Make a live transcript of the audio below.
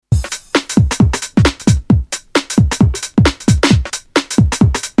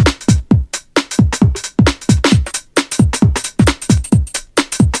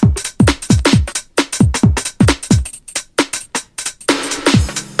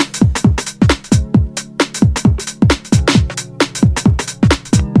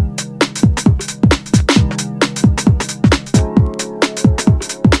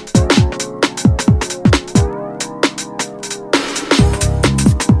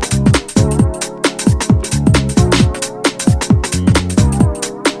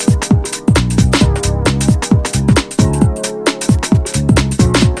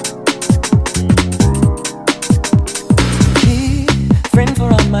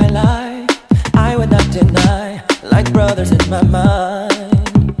others in my mind.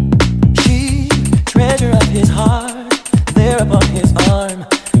 She, treasure of his heart, there upon his arm,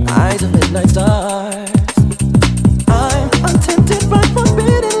 eyes of midnight stars. I'm untempted but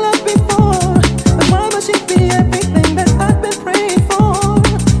forbidden love before, but why must she be everything that I've been praying for?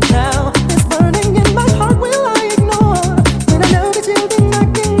 Now this burning in my heart will I ignore, when I know that you'll be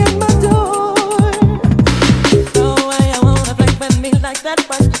knocking at my door. No way I wanna play with me like that,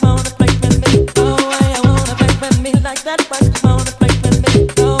 but you wanna play with me. No way I wanna play with me like that, but you wanna play with me.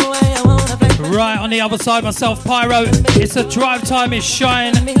 No way I wanna play with me. Right on the other side, myself, Pyro. It's a drive time, it's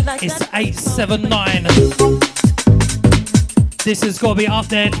Shine. It's 879. This has got to be up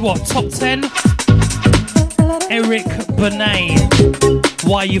there, what, top 10? Eric Benet,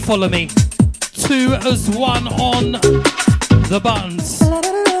 Why You Follow Me. 2 as 1 on the buttons.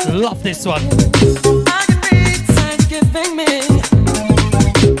 Love this one. I can read signs giving me.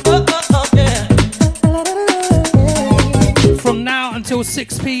 From now until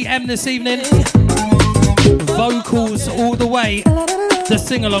 6 p.m. this evening, vocals all the way, the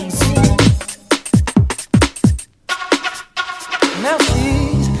sing-alongs. Now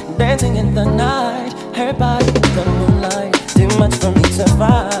she's dancing in the night, her body in the moonlight, too much for me to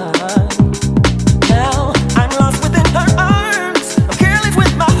find. Now I'm lost within her arms, I'm careless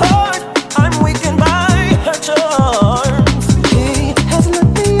with my heart, I'm weakened by her charms. He has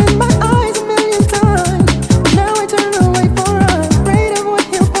looked me in my eyes a million times, now I turn away for afraid of what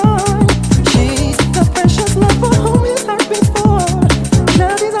he'll find. She's the precious love for whom his heart beats for,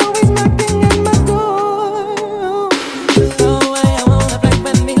 now she's always knocking at my door. No way I wanna play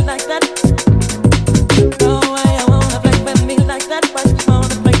with me like that. No way I wanna play with me like that, but you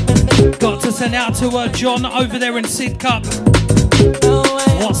wanna play with me. Got to send out to John over there in Sidcup. No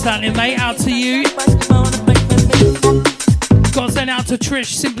way. What's happening, mate? Out to you. But you wanna play with me. Got to send out to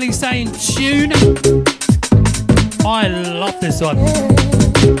Trish, simply saying tune. I love this one.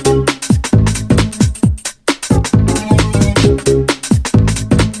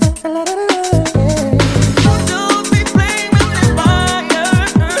 Don't be playing with the fire,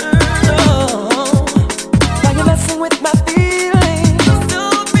 no. Why you messing with my feelings?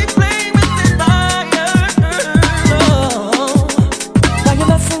 Don't be playing with the fire, no. Why you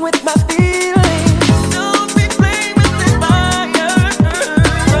messing with my feelings? Don't be playing with the fire,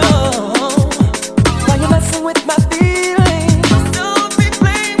 no. Why you messing with my feelings? Don't be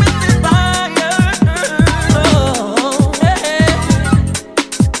playing with the fire, no.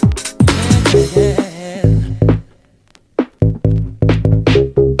 Yeah.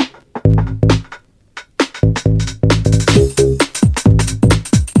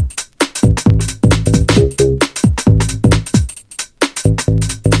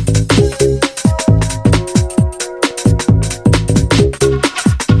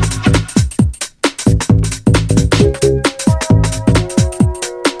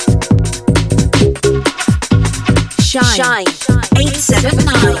 Shine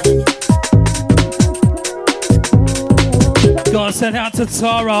 879. Got to send out to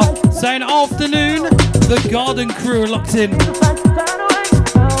Tara, saying afternoon. The Garden crew are locked in.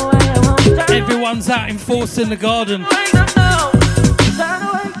 Everyone's out in force in the garden.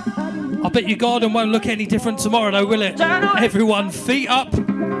 I bet your garden won't look any different tomorrow though, will it? Everyone, feet up.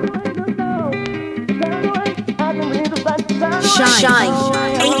 Shine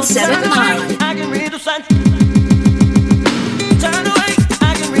 879. I can read the signs. Turn away,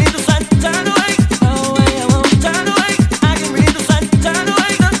 I can read the signs. Turn away, no way I won't. Turn away, I can read the signs. Turn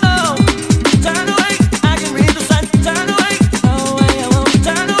away, no. Turn away, I can read the signs. Turn away, no way I won't.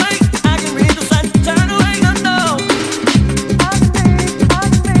 Turn away, I can read the signs. Turn away, no.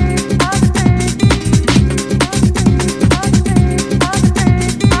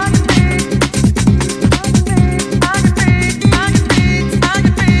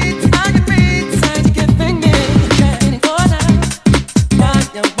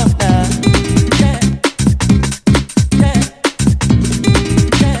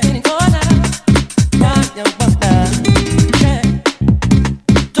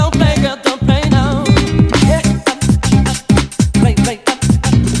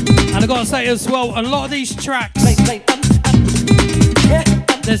 Say as well, a lot of these tracks,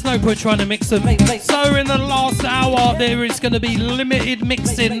 there's no point trying to mix them. So in the last hour there is going to be limited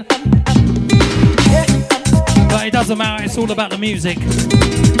mixing, but it doesn't matter, it's all about the music.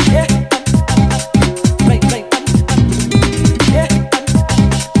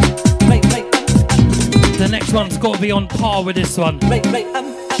 The next one's got to be on par with this one.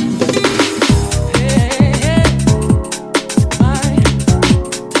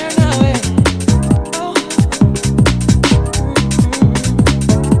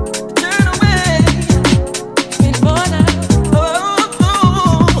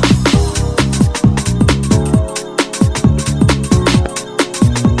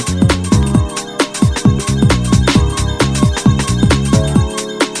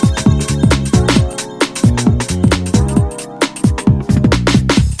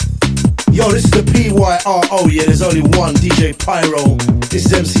 P-Y-R-O, yeah, there's only one DJ Pyro. This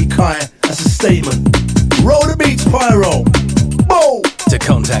is MC Kai, that's a statement. Roll the beats, Pyro. Whoa! To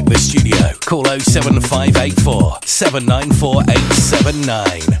contact the studio, call 07584 794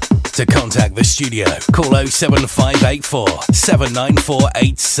 879. To contact the studio, call 07584 794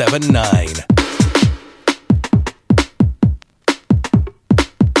 879.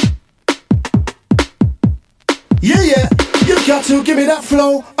 Yeah, yeah, you got to give me that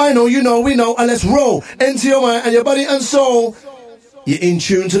flow. I know, you know, we know, and let's roll into your mind and your body and soul. You're in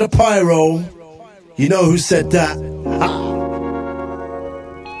tune to the Pyro. You know who said that? Ha.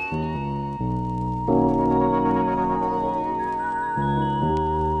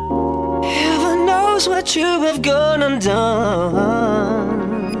 Heaven knows what you have gone and done,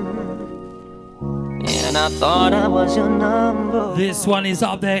 and I thought I was your number. This one is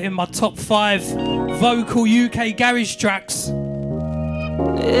up there in my top 5 vocal UK garage tracks.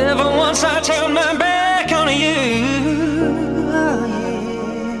 Ever once I turned my back on you, oh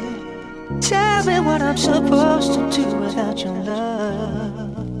yeah. Tell me what I'm supposed to do without your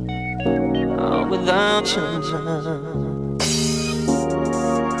love, oh, without your love.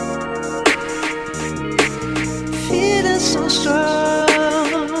 Feeling so strong.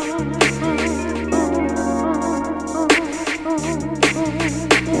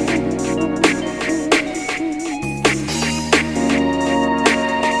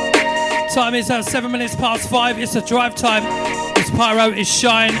 Time is 7 minutes past 5. It's a drive time. It's Pyro, it's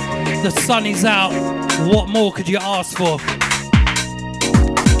Shine. The sun is out. What more could you ask for?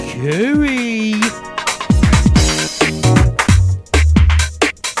 Curry.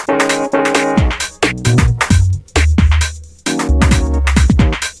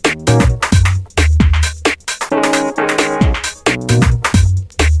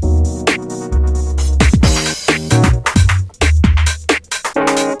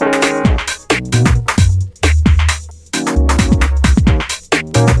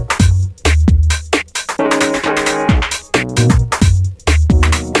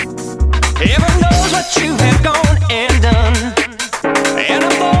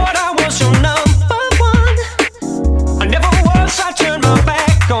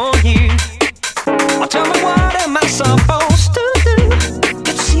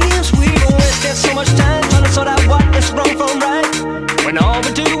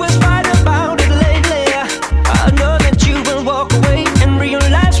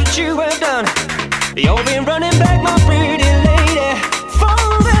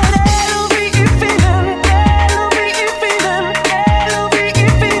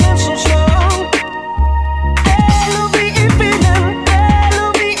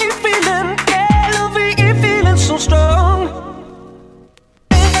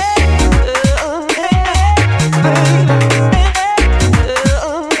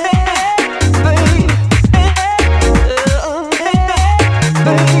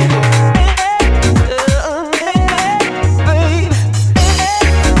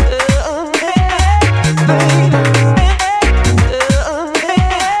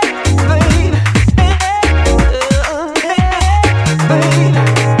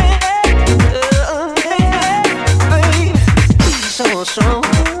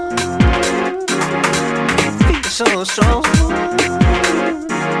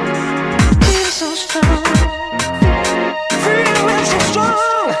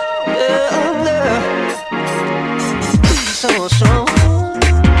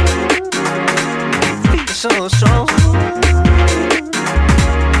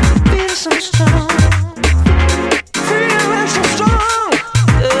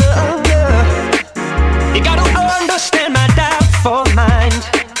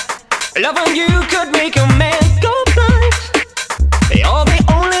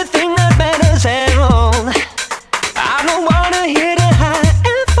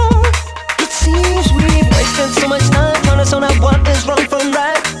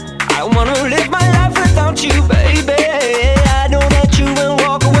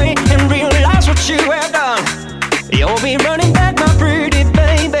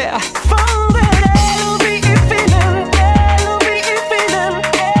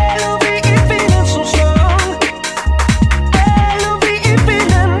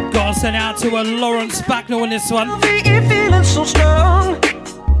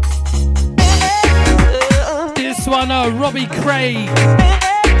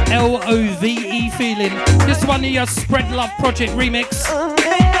 Project remix.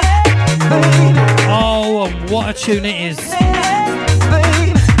 Oh, and what a tune it is.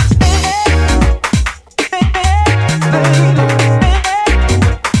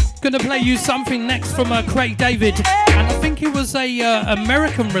 Gonna play you something next from Craig David, and I think it was a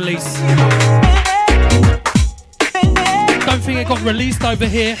American release. don't think it got released over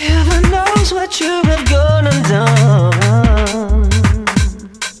here. Heaven knows what you have gone and done.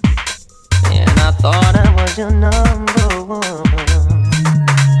 And I thought I was your number one.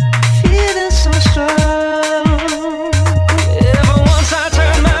 Feeling so strong. Ever once I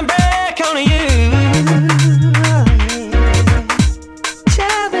turned my back on you.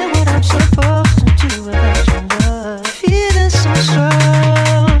 Tell me what I'm supposed to do without your love. Feeling so strong.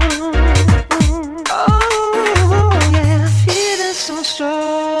 Oh yeah, feeling so strong.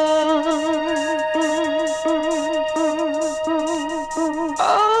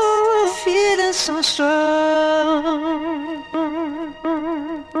 Oh, feeling so strong.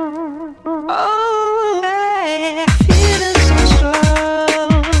 Oh, yeah, feeling so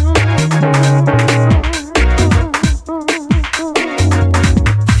strong.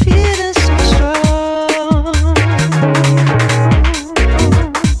 Feeling so strong.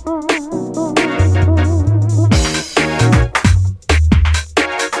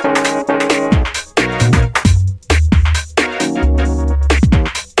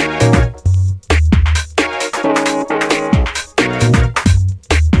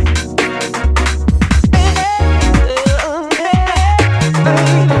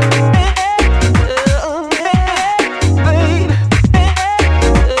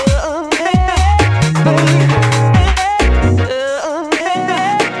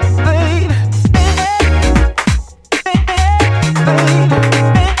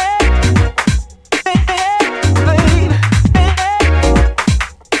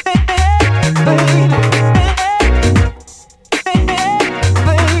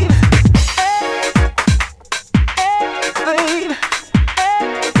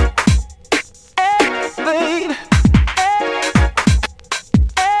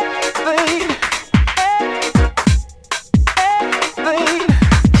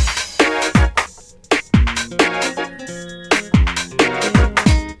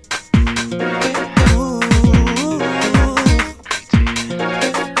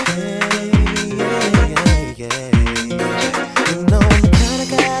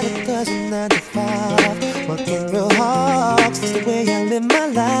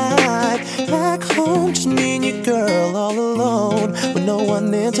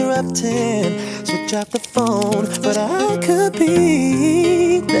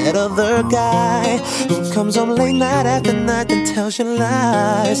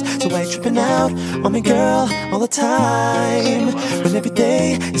 Lies. So why you tripping out on me, girl, all the time? When every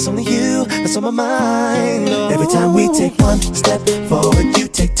day it's only you that's on my mind. Every time we take one step forward, you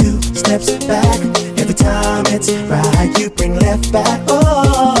take two steps back. Every time it's right, you bring left back.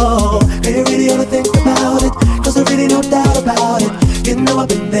 Oh, girl, you really only think about it, 'cause there's really no doubt about it. You know I've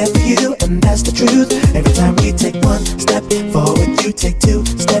been there for you, and that's the truth. Every time we take one step forward, you take two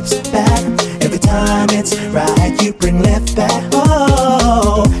steps back. Every time it's right, you bring left back.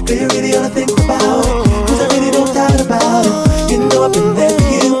 Oh, girl, you really ought to think about it, 'cause I really no doubt about it. You know I've been there for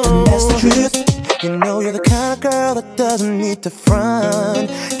you, and that's the truth. You know you're the kind of girl that doesn't need to front.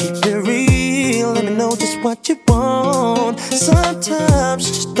 Keep it real, let me know just what you want. Sometimes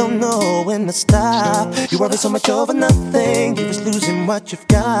you just don't know when to stop. You worry so much over nothing, you're just losing what you've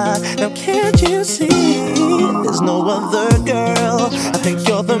got. Now can't you see, there's no other girl. I think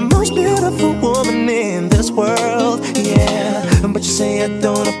you're the most beautiful woman in this world, yeah. But you say I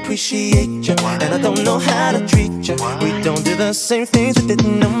don't appreciate you, and I don't know how to treat you. We don't do the same things we did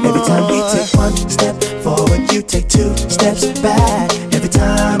no more. Every time we take one step forward, you take two steps back. Every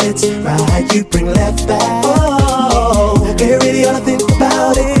time it's right, you bring left back. Oh, girl, you really ought to think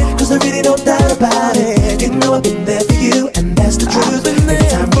about it, 'cause there really no doubt about it. You know I've been there for you, and that's the truth. Every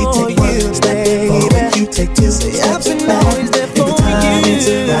time we take one step forward, you take two steps back. Every time it's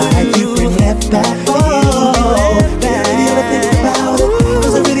right, you bring left back. Oh, girl, you really ought to think about it,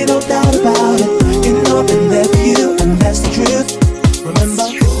 'cause there really no doubt about it. You know I've been there for you, and that's the truth. Remember,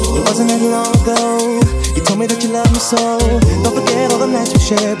 it wasn't that long ago, you told me that you loved me so. Don't forget all the nights we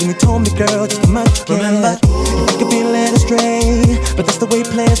shared when you told me, girl, just how much you remember. You could be led astray, but that's the way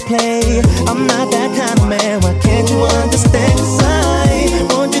players play. I'm not that kind of man, why can't you understand? 'Cause I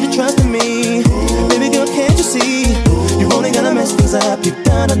want you to trust in me. Baby girl, can't you see? You're only gonna mess things up, you've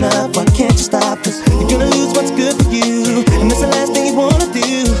done enough, why can't you stop? 'Cause you're gonna lose what's good for you, and that's the last thing you wanna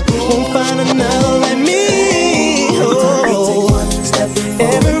do. Won't find another like me.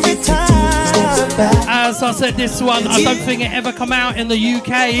 Every time. As I said, this one, I don't think it ever come out in the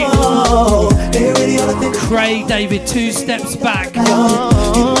UK. Craig David, two steps back.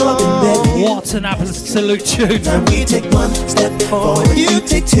 What an absolute tune. We take one step forward, you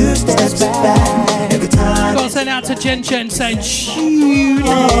take two steps back. Every time. Got to send out to Jen Jen saying tune.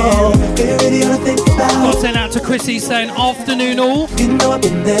 Got sent out to Chrissy saying afternoon all.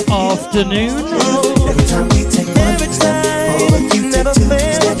 Afternoon. Every time we take one step forward, you take two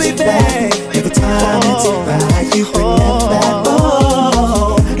steps back. Every time it's right, you bring them back.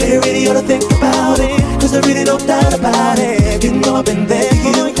 Oh, they really ought to think about it, 'cause there really no doubt about it. You know I've been there,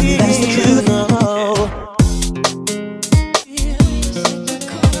 you, that's the truth.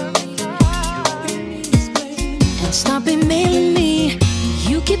 And stop emailing me,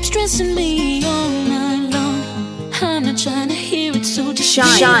 you keep stressing me all night long. I'm not trying to hear it, so just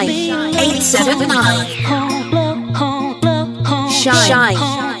Shine 879. Shine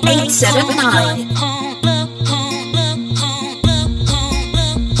 879.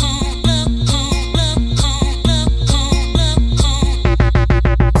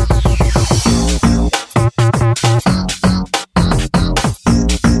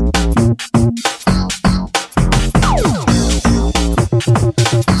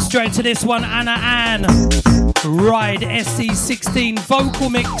 Straight to this one, Anna Ann. Ride SC16 vocal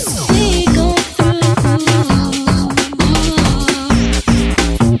mix. We go through.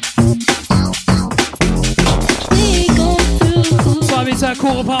 Time is at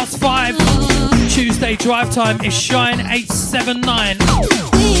 5:15. Tuesday drive time is Shine 879.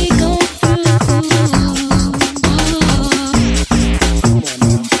 We go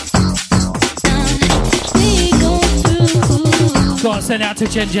Got to send out to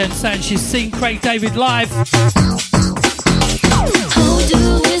Jen Jen saying she's seen Craig David live.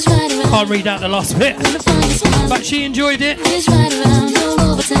 Can't read out the last bit, but she enjoyed it.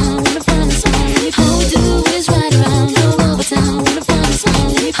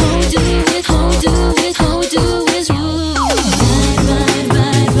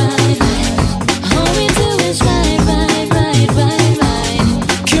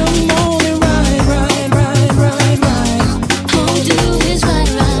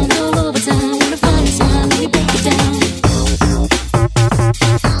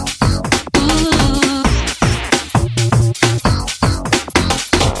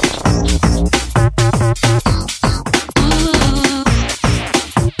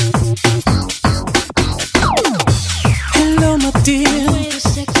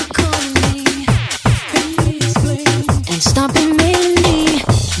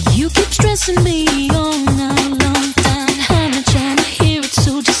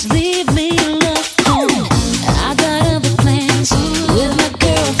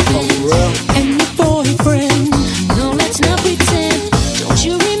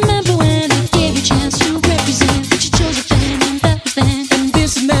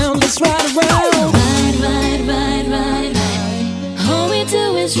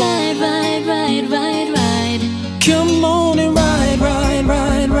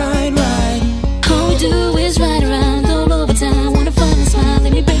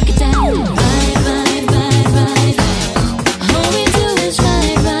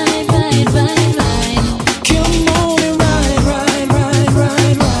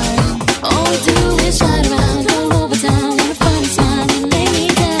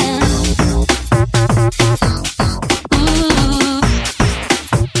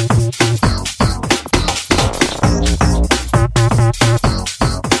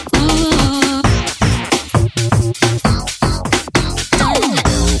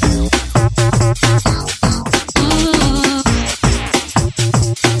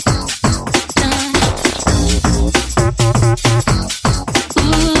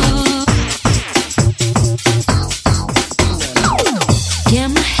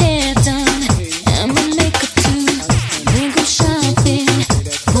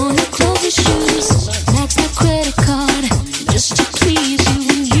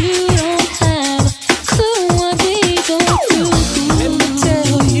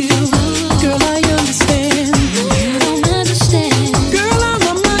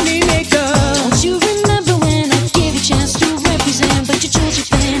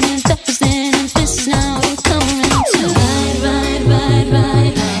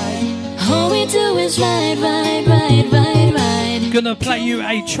 Gonna play you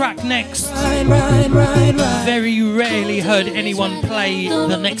a track next. Very rarely heard anyone play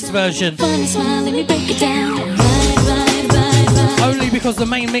the next version. Only because the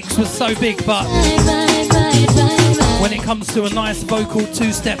main mix was so big, but when it comes to a nice vocal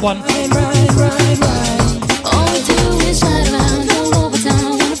two-step one,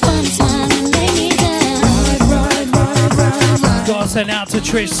 gotta send out to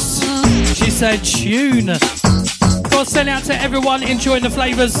Trish. She said tune. Gotta send out to everyone enjoying the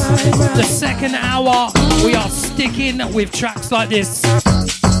flavours. The second hour, we are sticking with tracks like this.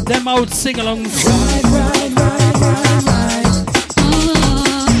 Them old sing-alongs.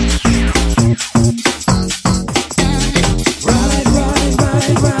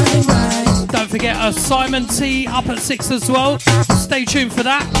 Don't forget Simon T up at 6 as well. Stay tuned for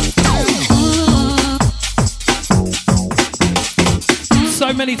that.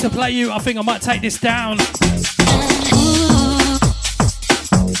 So many to play you, I think I might take this down.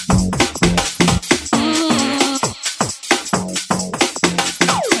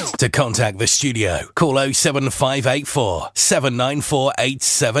 To contact the studio, call 07584 794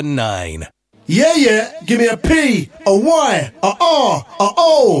 879. Yeah, give me a P, a Y, a R, a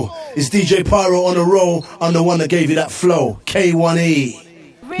O. It's DJ Pyro on the roll. I'm the one that gave you that flow, K1E.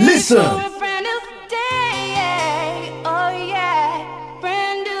 Listen.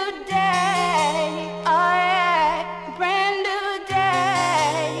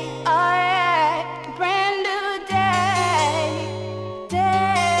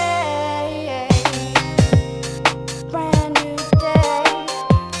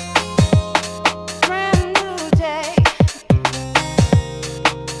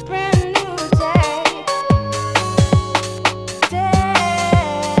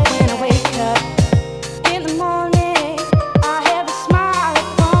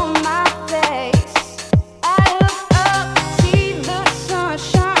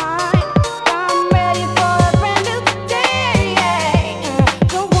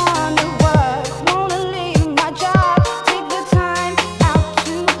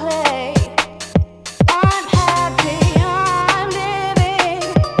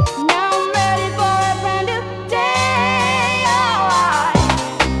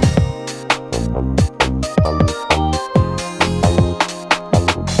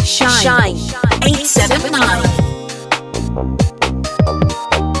 Shine 879.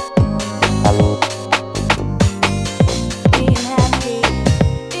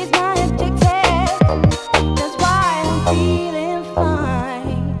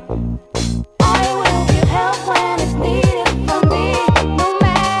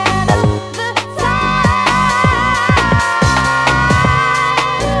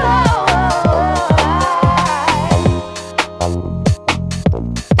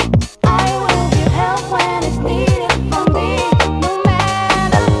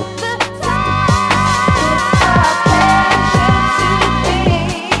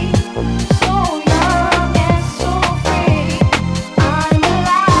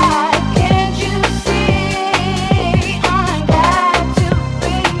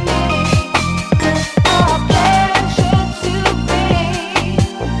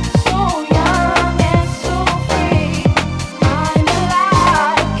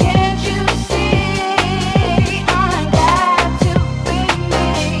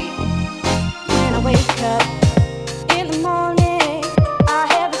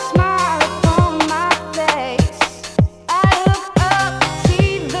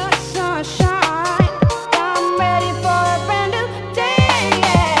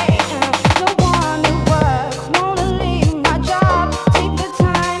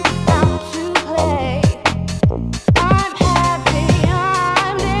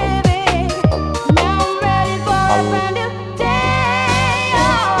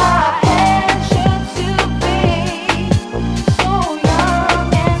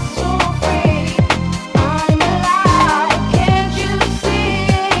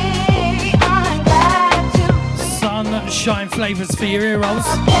 Flavours for your ear rolls.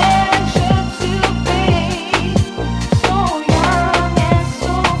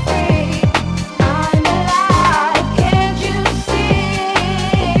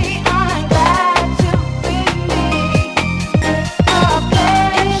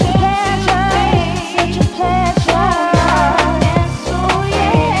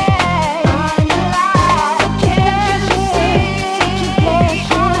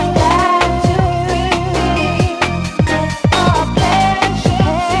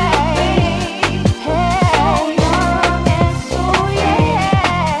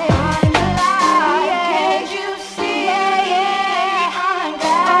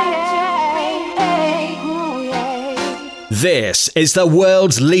 This is the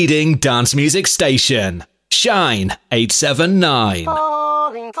world's leading dance music station, Shine 879.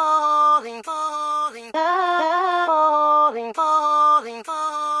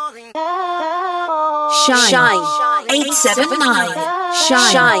 Shine 879.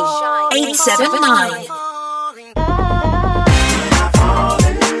 Shine 879.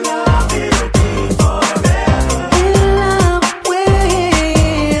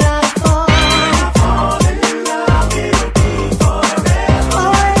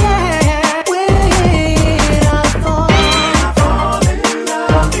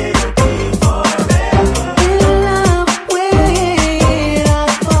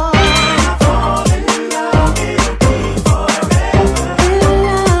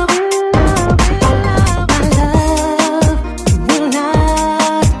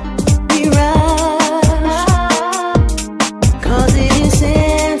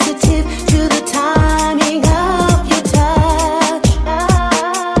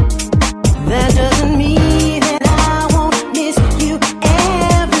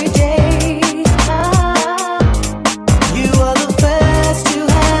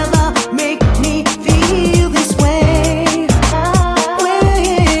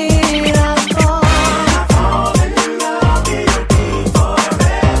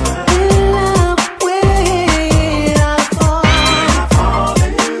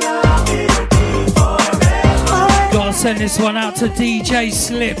 this one out to DJ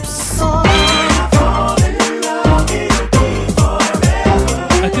Slips.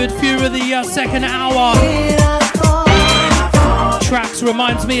 A good few of the second hour tracks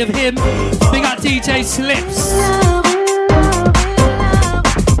reminds me of him. Big up DJ Slips.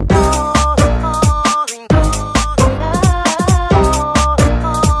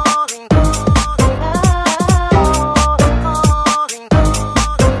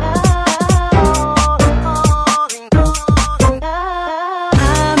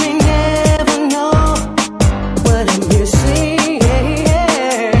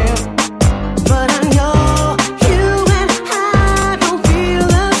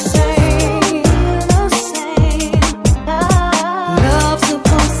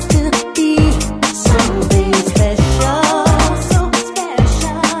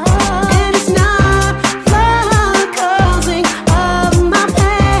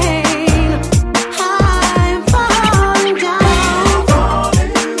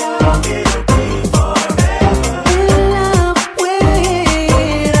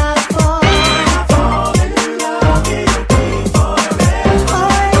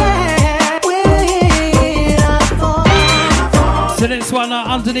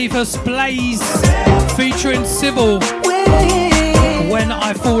 Underneath us, Blaze featuring Civil. When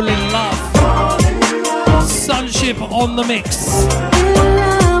I Fall in Love. Sunship on the mix.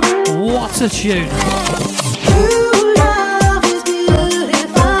 What a tune.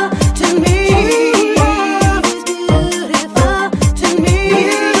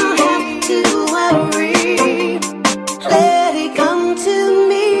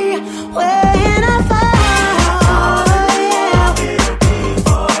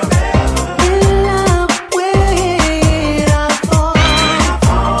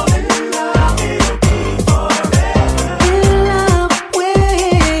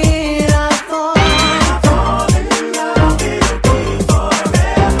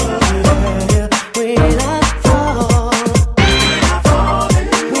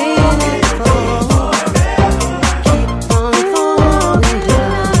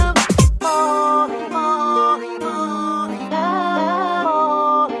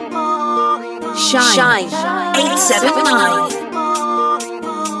 Shine 879.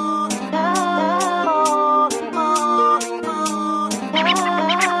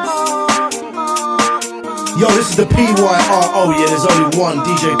 Yo, this is the PYRO, yeah, there's only one,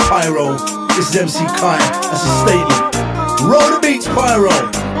 DJ Pyro. This is MC Kai, that's a statement. Roll the beats, Pyro.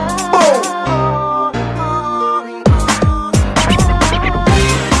 Boom!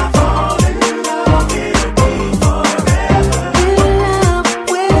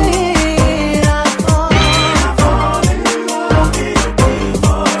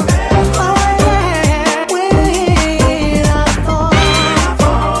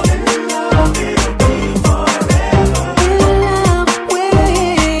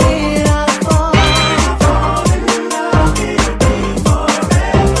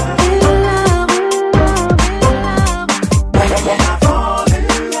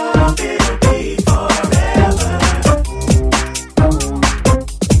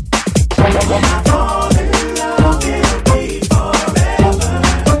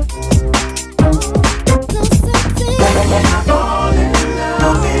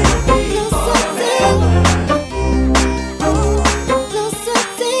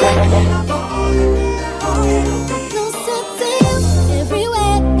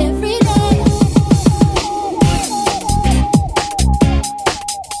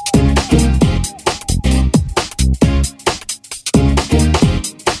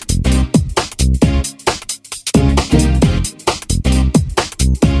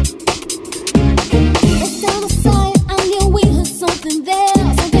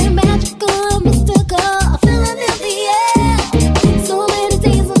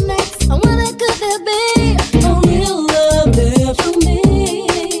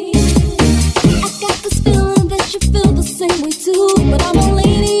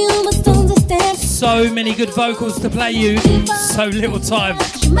 So many good vocals to play you, so little time.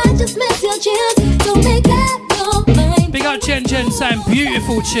 Big up Jen Jen saying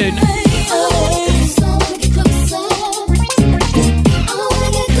beautiful tune.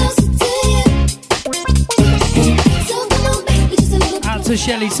 Out to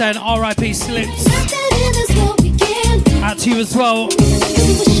Shelly saying RIP Slips. Out to you as well.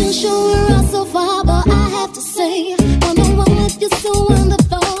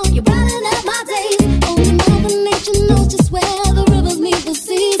 You're brighten up my days. Only Mother Nature knows just where the rivers meet the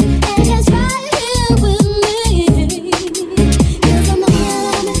seas. And it's right here with me. 'Cause I know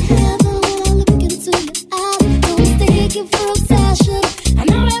that I'm in heaven when I look into your eyes. Don't mistake it for obsession. I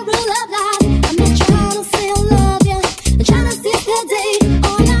know that real love lies. I'm not trying to say I love you.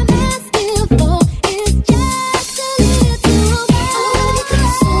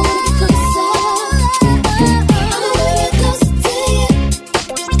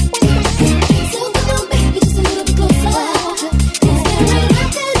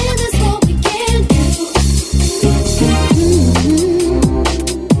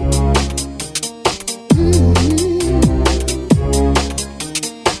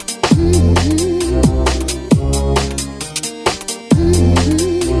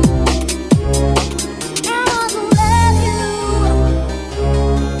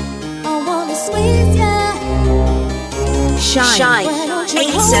 Shine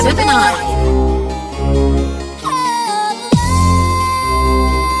 879.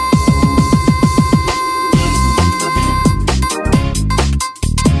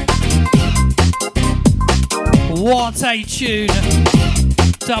 What a tune.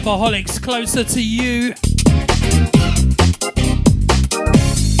 Doubleholics, closer to you.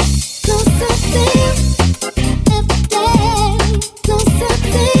 Closer to you, every day. Closer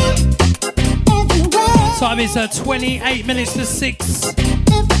to you, everywhere. Time is 28 minutes to 6.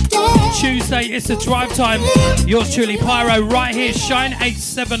 Every day. Tuesday, it's a drive time. Yours truly, Pyro, right here, Shine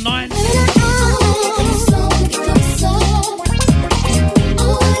 879.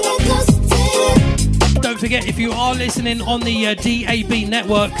 Don't forget, if you are listening on the DAB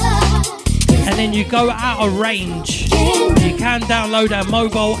network and then you go out of range, you can download our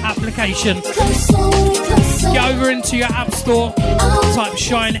mobile application. Get over into your app store, type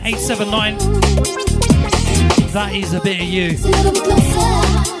Shine 879. That is a bit of you.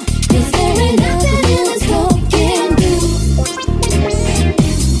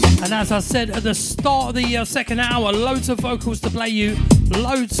 And as I said at the start of the second hour, loads of vocals to play you,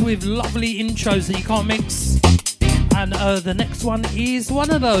 loads with lovely intros that you can't mix. And the next one is one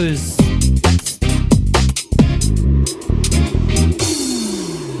of those.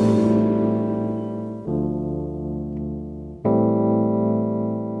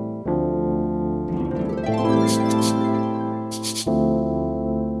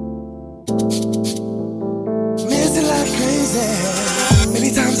 Missing like crazy.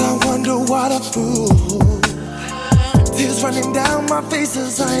 Many times I wonder what a fool. Tears running down my face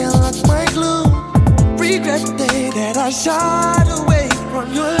as I unlock my glue. Regret the day that I shied away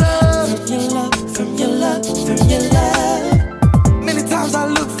from your love, from your love, from your love, from your love. Many times I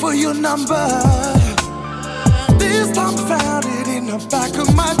look for your number. This time I found it in the back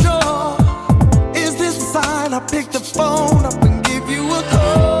of my drawer. Is this a sign? I pick the phone up and give you a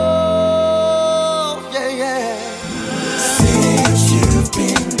call. Yeah, yeah. Since you've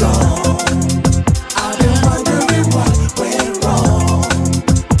been gone, I've been wondering what went wrong.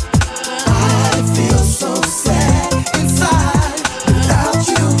 I feel so sad inside without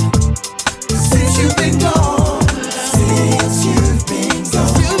you. Since you've been gone, since you've been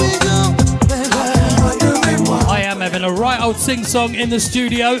gone, I've been wondering what. I am having a right old sing-song in the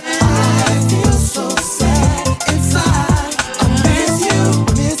studio. I feel so sad inside. I miss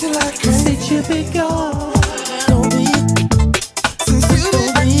you like crazy. Since you've been gone.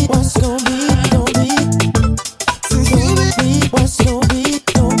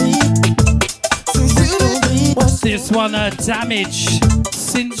 This one, Damage,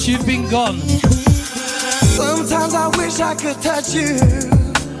 Since You've Been Gone. Sometimes I wish I could touch you.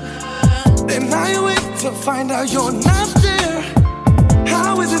 Then I wait to find out you're not there.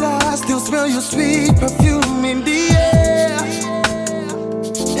 How is it I still smell your sweet perfume in the air?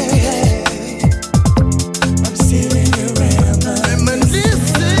 Yeah. I'm sitting around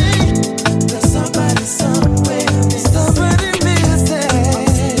reminiscing. There's somebody somewhere, somebody missing. I'm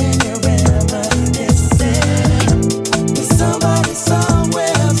sitting around reminiscing. There's somebody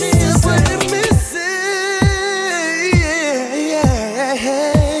somewhere missing.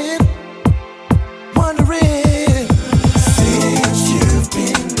 Yeah. Wondering, since you've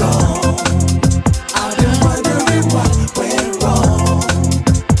been gone, I've been wondering what went wrong.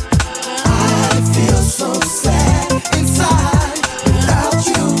 I feel so sad inside without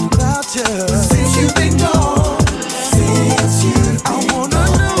you. Since you've been gone, I wanna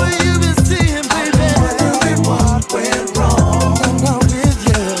know what you've been seeing, baby. I'm wondering what went wrong. I'm not with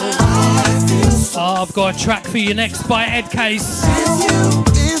you. I feel so I've got a track for you next by Ed Case.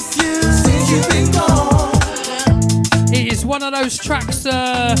 it's you. Since you've been gone. It is one of those tracks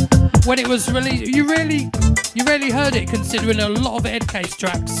when it was released, you really heard it, considering a lot of Ed Case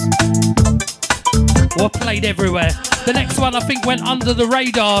tracks were played everywhere. The next one I think went under the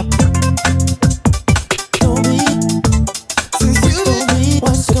radar.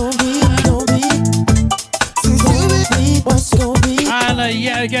 And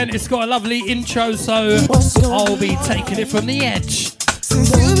yet again, it's got a lovely intro, so I'll be taking it from the edge.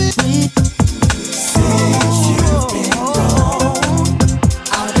 Since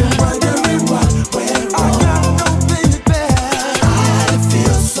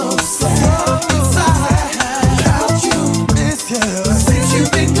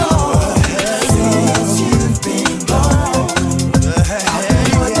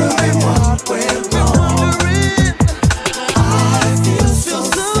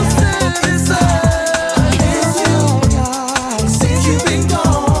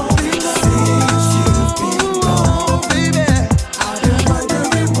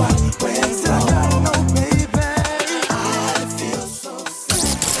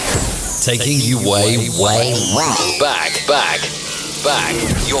Taking you way back.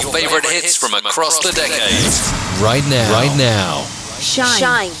 Your favorite hits from across the decades. Right now.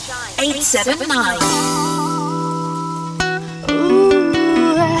 Shine 879.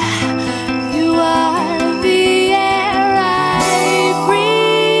 You are the air I breathe.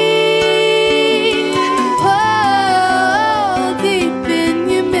 Oh, deep in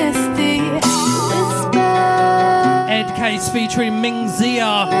your misty whisper. Ed Case featuring Ming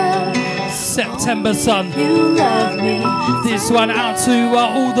Zia, September Sun. You love me. This one out to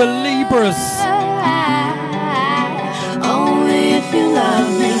all the Libras. Only if you love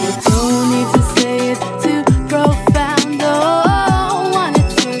me. You don't need to say it too profound. Oh, want it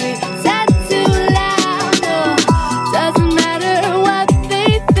to be said too loud. Oh, doesn't matter what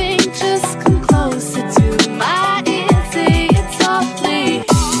they think. Just come closer to my ear. Say it softly.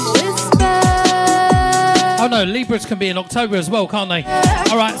 Whisper. Oh no, Libras can be in October as well, can't they?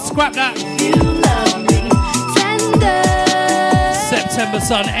 Alright, scrap that. You love me. Tender. September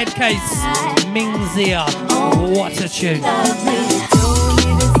Sun, Ed Case, Ming Zia. What a tune. Love me. Don't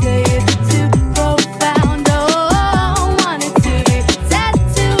need to say it too profound. Oh, want it to be said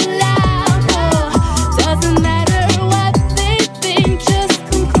too loud. Oh, doesn't matter what they think. Just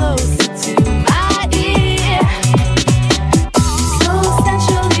come closer to my ear. So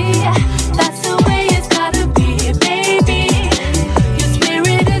sensually, that's the way it's gotta be, baby. Your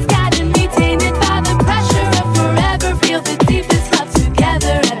spirit has gotten me tainted by the pressure of forever. Feel the deepest love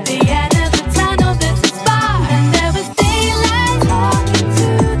together. At the end of the tunnel, there's a spark, and there was daylight talking to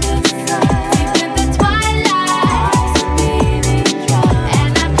the sun. Deep in the twilight, beating drum,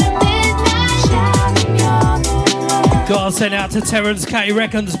 and after midnight, shouting you're the one. Gotta send out to Terence K.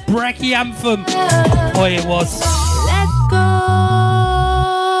 Reckons Brecky Anthem. Boy, it was. Let go.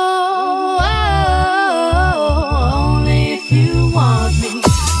 Only if you want me.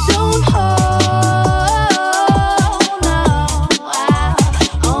 Don't hold. No.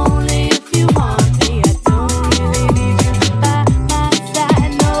 Only if you want me. I don't really need you by my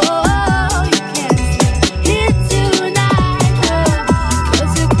side. No, you can't sleep here tonight. No,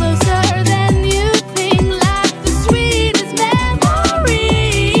 'cause you're closer than you think. Like the sweetest memory.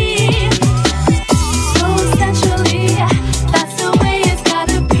 So sensually, that's the way it's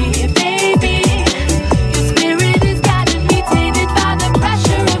gotta be, baby. Your spirit has gotten me tainted by the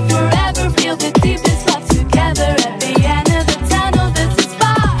pressure of forever. Feel the deepest love together. At the end of the tunnel, there's a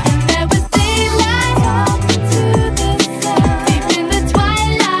spark, and there was daylight talking to the sun. Deep in the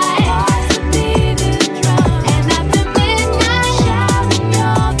twilight, beating drum, and after midnight, shouting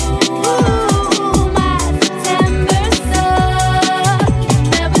you're the one. My September sun.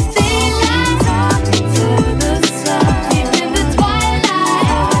 There was daylight talking to the sun. Deep in the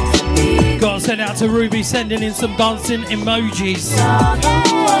twilight, beating Gotta send out to Ruby, sending in some dancing emojis. you're the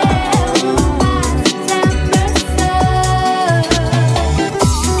one. My September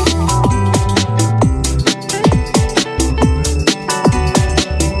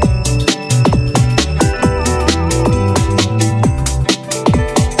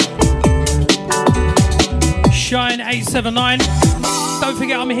Shine 879. Don't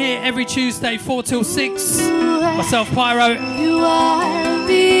forget I'm here every Tuesday 4 till 6. Myself, Pyro. You are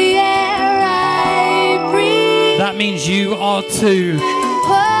the air I breathe. That means you are too.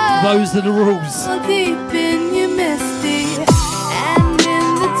 Those are the rules. Oh, deep in your misty, and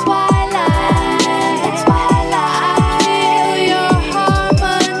in the twilight, I feel your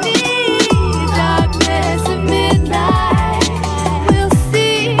harmony. Darkness of midnight, we'll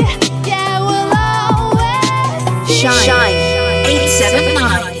see. Yeah, we'll always see. Shine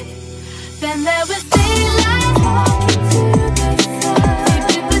 879. Then there was daylight talking to the sun.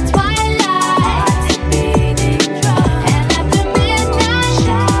 Deep in the twilight, beating drum, and after midnight,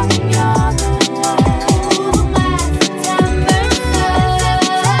 shouting you're the one. My September sun.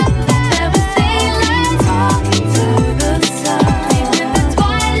 There was daylight talking to the sun. Deep in the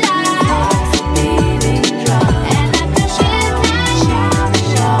twilight, beating drum, and after midnight, shouting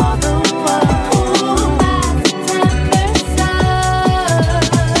you're the one. My September sun.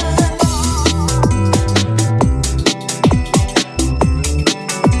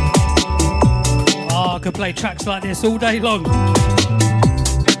 Oh, I could play tracks like this all day long.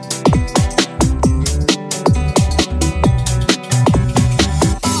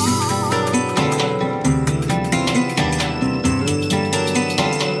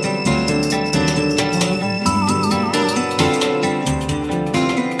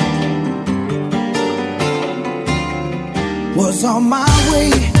 Was on my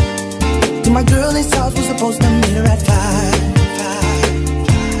way to my girlie's house. Was supposed to meet her at 5.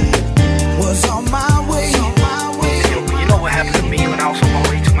 Was on my way. You know what happened to me when I was on my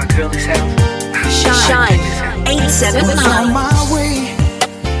way to my girlie's house?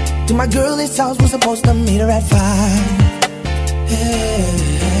 my girlie's house, was supposed to meet her at 5.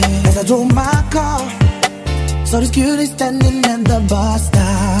 Yeah. As I drove my car, saw this cutie standing at the bus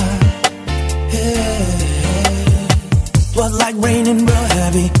stop. Yeah. It was like raining real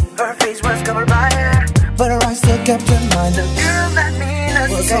heavy. Her face was covered by hair, but her eyes still kept in mind the girl that made us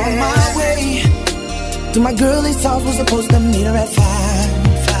was on my way to my girlie's house, was supposed to meet her at 5.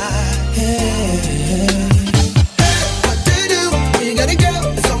 Yeah. What do you do when you got a girl,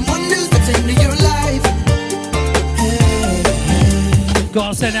 someone new that's into your life? Yeah.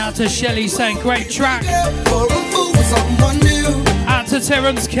 Gotta send out to Shelly saying great track. For a fool with someone new. Out to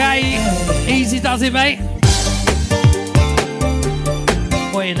Terrence K. Easy does it, mate.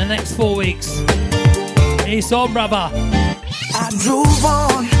 Boy, in the next 4 weeks, it's on, brother. I drove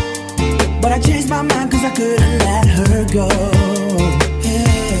on, but I changed my mind cause I couldn't let her go.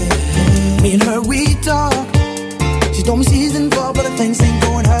 Yeah. Me and her, we talked. She told me she's involved, but the things ain't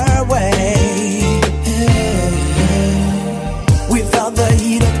going her way. Yeah. We felt the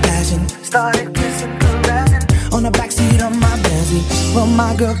heat of passion, started kissing, caressing on the backseat of my Benzie. Well,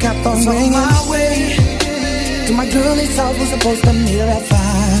 my girl kept on swinging my way to my girlie's house, was supposed to meet her at 5.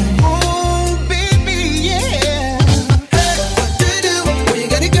 Oh, baby, yeah. Hey, what do you do when you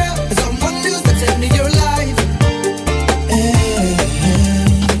got a girl and someone new steps into your life? Hey,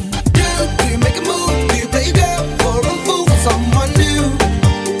 do you make a move? Do you play a girl for a fool with someone new?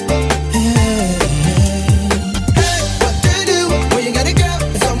 Hey, what do you do when you got a girl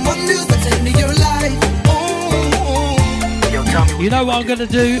and someone new steps into your life? You know what I'm gonna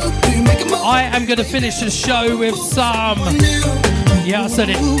do? I am gonna finish the show with some, yeah, I said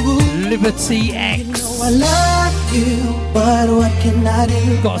it, Liberty X. I love you, but what can I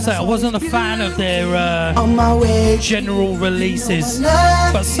do? Gotta say, I wasn't a fan of their On my way, general releases,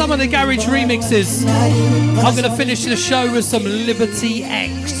 but some of the garage remixes. I'm gonna finish the show with some Liberty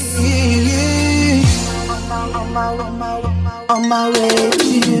X. On my way to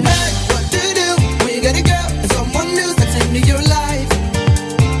you. Hey, what do you do when you got a girl and someone new that's into your life?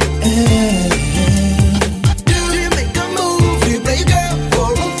 Hey, do you make a move? Do you play a girl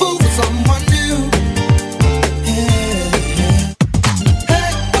for a fool with someone new?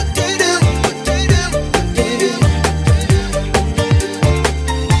 Hey, what do you do? What do you do?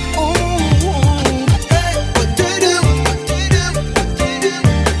 Oh, hey, what do you do? What do you do? What do you do?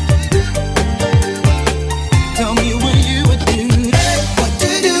 Tell me what you would do. Hey, what do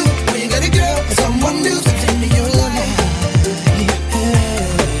you do when you got a girl and someone new steps into your life?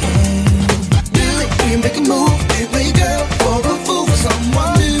 Do you make a move? Do you play a girl for a fool for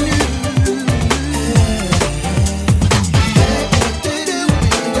someone new? Hey, what do you do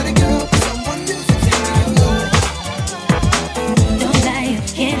when you got a girl and someone new steps into your life? Don't lie,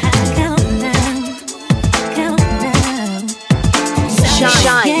 can't hide, count now.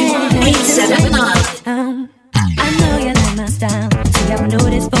 Shine 879. I know you like my style. See, I've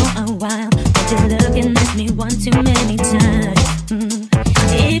noticed for a while that you're looking at me one too many times.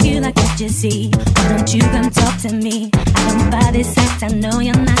 If you like what you see, why don't you come talk to me? I don't buy this act, I know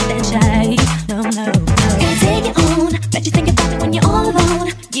you're not that shy. No, no, no. Can't take it on, bet you think about it when you're all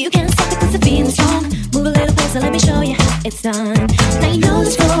alone. You can't stop it cause the feeling's strong. Move a little closer, let me show you how it's done. Now you know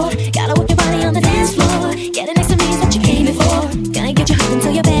the score, gotta work your body on the dance floor. Getting next to me is what you came before. Gonna get you hyped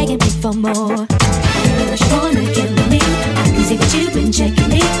until you're begging me for more. I just wanna get with me, I can see that you've been checking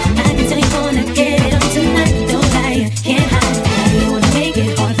me. I can tell you wanna get it on tonight. Don't lie, can't hide. You wanna make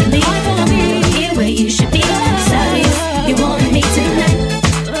it hard for me. I'm here where you should be. Sorry, you want me tonight.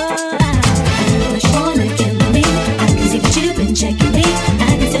 I just wanna get with me, I can see that you've been checking me. I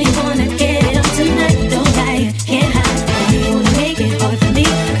can tell you wanna get it on tonight. Don't lie, can't hide. You wanna make it hard for me.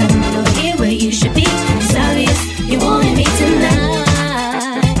 Come on over here where you should be. Sorry, you want me tonight.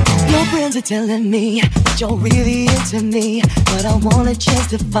 Your friends are telling me that you're really into me, but I want a chance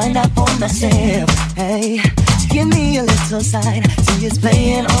to find out for myself. Hey, so give me a little sign, see it's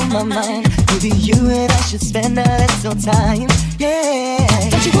playing on my mind. Maybe you and I should spend a little time. Yeah.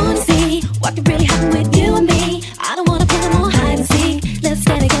 Don't you wanna see what could really happen with you and me? I don't wanna play no more hide and seek. Let's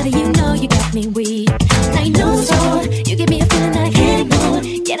get together, you know you got me weak. Now you know the score, you give me a feeling that I can't ignore.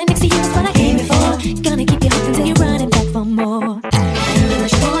 Getting next to you is what I came before. Gonna keep you hooked until you're running back for more. I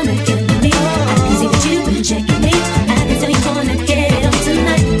just wanna get with me, I can see that you've been checking me. I can tell you wanna get it on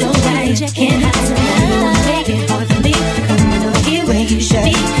tonight. Don't lie, can't hide tonight. Don't make it hard for me. Come on over here where you should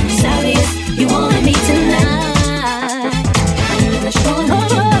be. Sorry, you want me tonight. I just wanna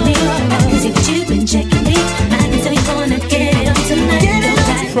get with me, I can see that you've been checking me. I can tell you wanna get it on tonight. Don't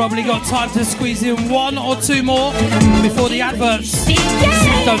lie. Probably got time to squeeze in one or two more before the adverts.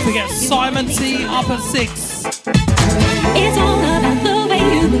 Don't forget Simon T up at 6. It's all about the way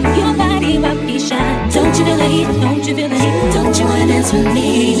you move your you feel the heat? Don't you feel the heat? Don't you wanna dance with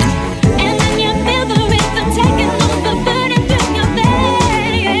me? And then you feel the rhythm taking over, burning through your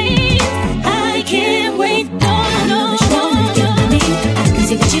veins. I can't wait, no, no, no, no. I can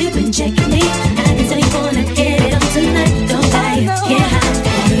see that you've been checking me. I can tell you wanna get it on tonight. Don't lie, get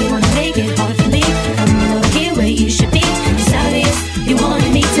high. You wanna make it hard for me. Come on over here where you should be. It's obvious you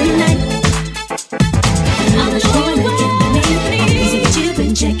wanted me tonight. I'm the one that get with me. I can see that you've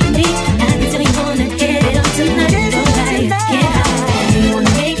been checking me. I can tell you wanna get it on tonight. Don't lie, get high. You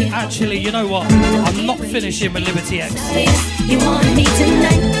wanna make it. Actually, you know what? I'm not finishing with Liberty X. You wanted me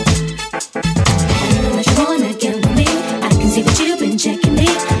tonight. You wanna get with me. I can see that you've been checking me.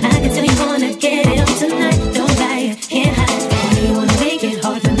 I can tell you wanna get it on tonight. Don't lie, can't hide. You wanna make it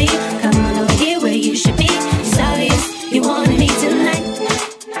hard for me. Come on over here where you should be. It's obvious you wanted me tonight.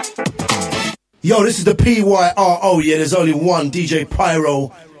 Yo, this is the PYRO. Yeah, there's only one DJ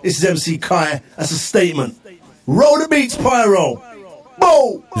Pyro. This is MC Kai. That's a statement. Roll the beats, Pyro.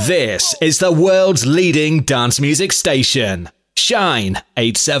 Boom! This is the world's leading dance music station. Shine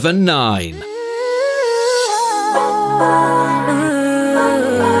 879.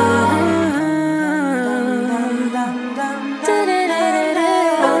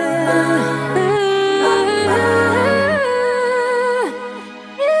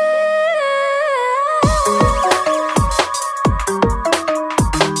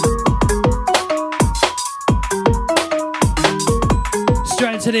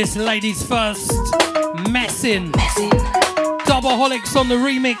 Straight to this, ladies first. Messin'. Doubleaholics on the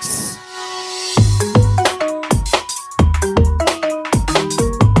remix.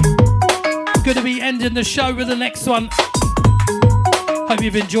 Gonna be ending the show with the next one. Hope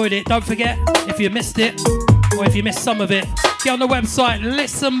you've enjoyed it. Don't forget, if you missed it, or if you missed some of it, get on the website,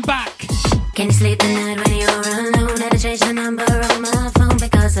 listen back. Can you sleep at night when you're alone? Had to change the number on my phone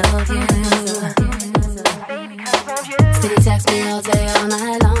because of you. Still you text me all day, all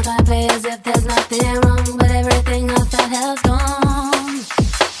night long. Try to play as if there's nothing wrong, but everything I felt has gone.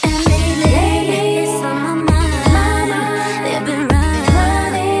 And lately, it's on my mind. They've been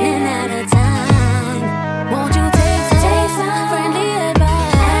running out of time. Won't you take some friendly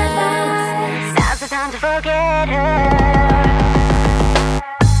advice? Now's the time to forget her.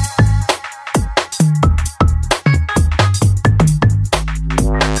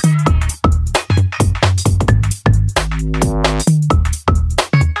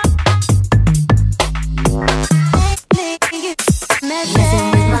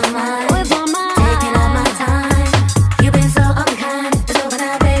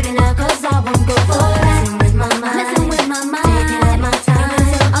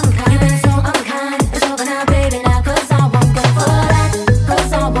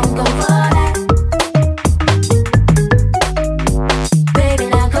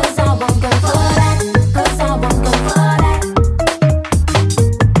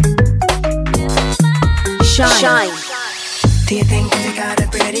 Shine. Do you think that you got a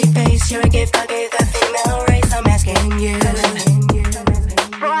pretty face? You're a gift I gave that female race. I'm asking you.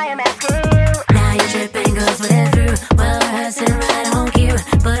 Boy, I'm asking you. Now you're tripping cause we're through. Well, rehearsing right on cue,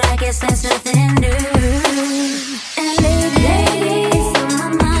 but I guess that's nothing new. And lately, it's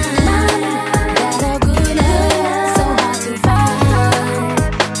on my mind. That a good love, so hard to find.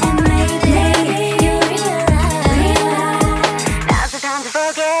 And lately, you realize now's the time to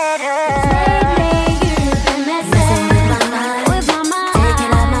forget her.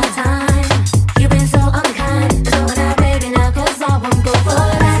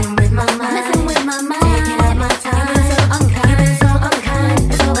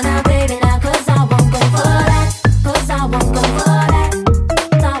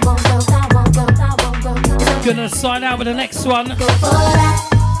 Gonna sign out with the next one. Can't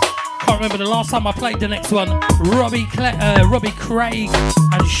remember the last time I played the next one. Robbie Craig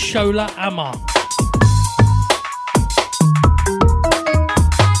and Shola Amma.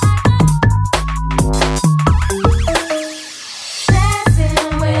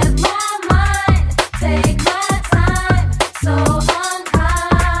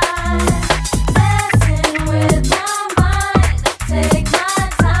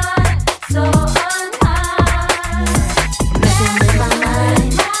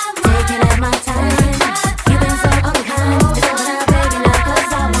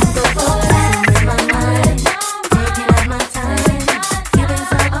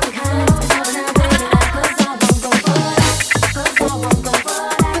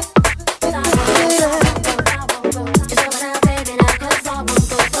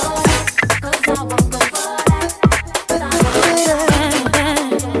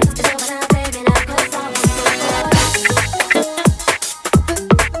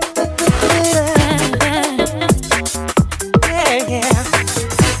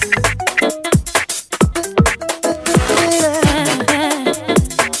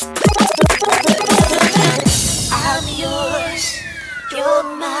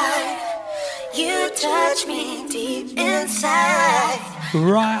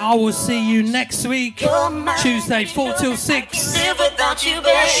 I will see you next week, Tuesday 4 till 6.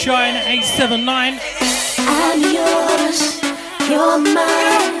 Shine 879. I'm yours, you're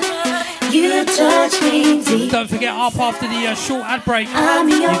mine. You touch me deep. Don't forget, up after the short ad break,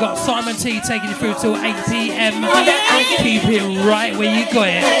 you got Simon T taking you through till 8 p.m. Keep it right where you got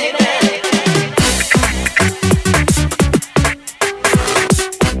it.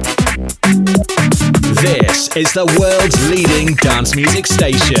 This is the world's leading dance music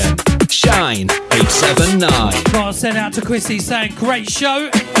station, Shine 879. Gotta send out to Chrissy saying, great show.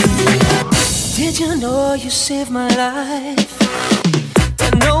 Did you know you saved my life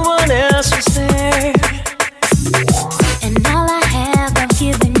when no one else was there? And all I have I've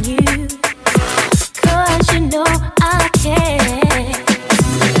given you, 'cause you know I care.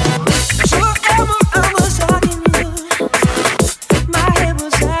 Forever I was hugging you, my head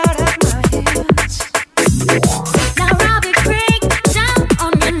was out of my hands. Now Robbie, break down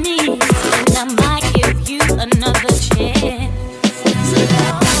on your knees, and I might give you another chance.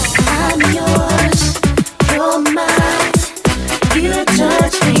 I'm yours, you're mine. You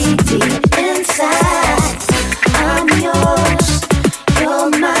touch me deep inside. I'm yours, you're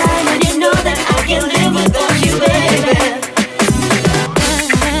mine, and you know that I can live without you, baby.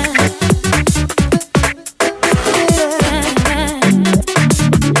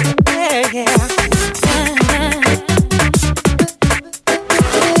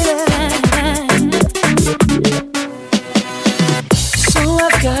 So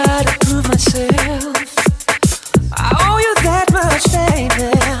I've gotta prove myself. I owe you that much,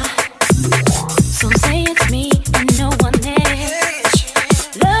 baby. So say it's me and no one else.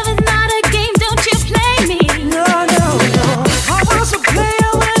 Love is not a game, don't you play me. No, no, no. I was a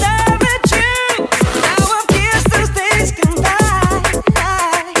player when I met you. Now I'm kissed those days goodbye.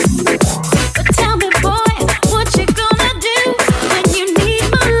 But tell me, boy, what you gonna do when you need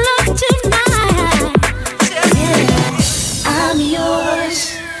my love tonight? Yeah. I'm yours,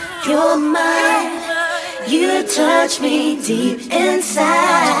 you're mine. You touch me deep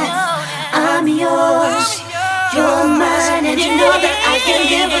inside. I'm yours, you're mine, and you know that I can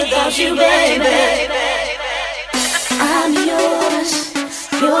live without you, baby. I'm yours,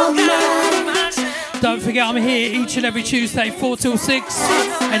 you're mine. Don't forget, I'm here each and every Tuesday 4 till 6.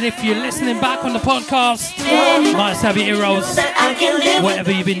 And if you're listening back on the podcast, nice to have your ear rolls. I can live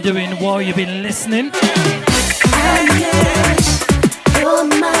Whatever you've been doing while you've been listening. I'm yours, you're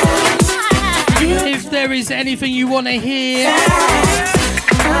mine. If there is anything you want to hear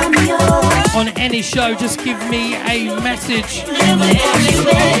I'm yours, on any show, just give me a message. live without you,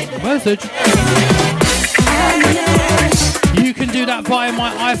 baby. Message. I'm yours, You can do that via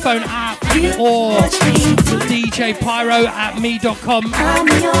my iPhone app or djpyro@me.com. I'm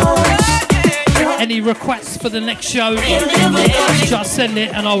yours. Any requests for the next show, just send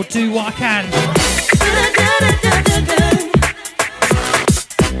it and I'll do what I can.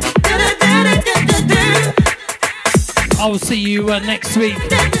 I will see you next week,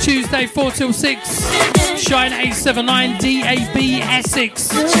 Tuesday 4 till 6, Shine 879 DAB Essex.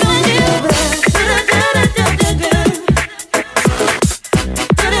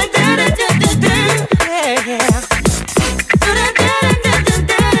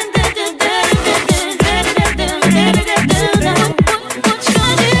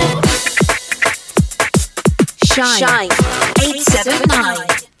 Shine 879.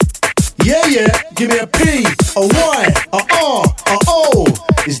 Yeah, yeah, give me a P, a Y, a R, a O.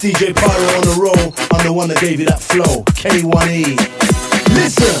 It's DJ Pyro on the roll. I'm the one that gave you that flow. K1E.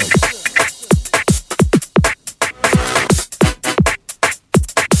 Listen.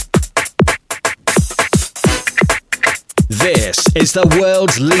 This is the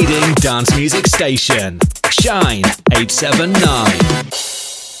world's leading dance music station, Shine 879.